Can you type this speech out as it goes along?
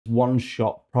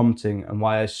one-shot prompting and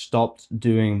why I stopped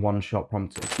doing one-shot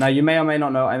prompting. Now, you may or may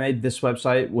not know, I made this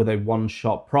website with a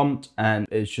one-shot prompt and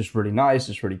it's just really nice.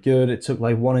 It's really good. It took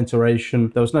like one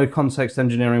iteration. There was no context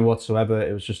engineering whatsoever.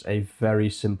 It was just a very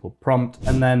simple prompt.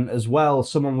 And then as well,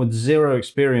 someone with zero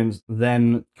experience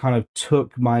then kind of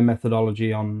took my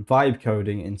methodology on vibe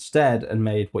coding instead and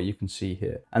made what you can see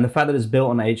here. And the fact that it's built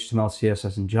on HTML,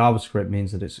 CSS, and JavaScript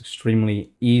means that it's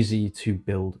extremely easy to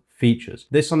build features.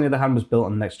 This, on the other hand, was built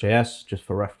on Next.js, just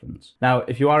for reference. Now,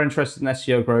 if you are interested in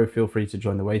SEO growth, feel free to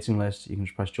join the waiting list. You can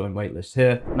just press join waitlist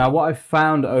here. Now, what I've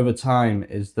found over time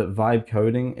is that vibe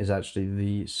coding is actually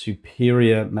the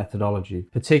superior methodology,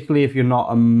 particularly if you're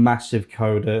not a massive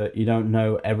coder, you don't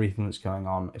know everything that's going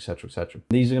on, etc., etc.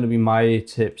 These are going to be my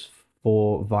tips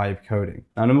for vibe coding.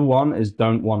 Now, number one is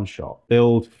don't one-shot.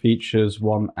 Build features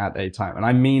one at a time. And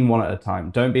I mean one at a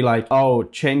time. Don't be like, oh,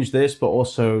 change this, but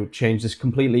also change this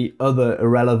completely other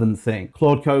irrelevant thing.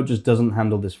 Claude Code just doesn't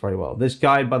handle this very well. This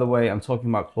guide, by the way, I'm talking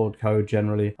about Claude Code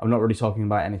generally. I'm not really talking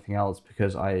about anything else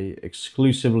because I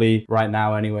exclusively, right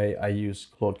now anyway, I use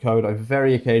Claude Code. I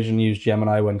very occasionally use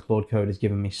Gemini when Claude Code is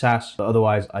giving me sass, but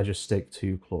otherwise I just stick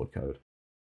to Claude Code.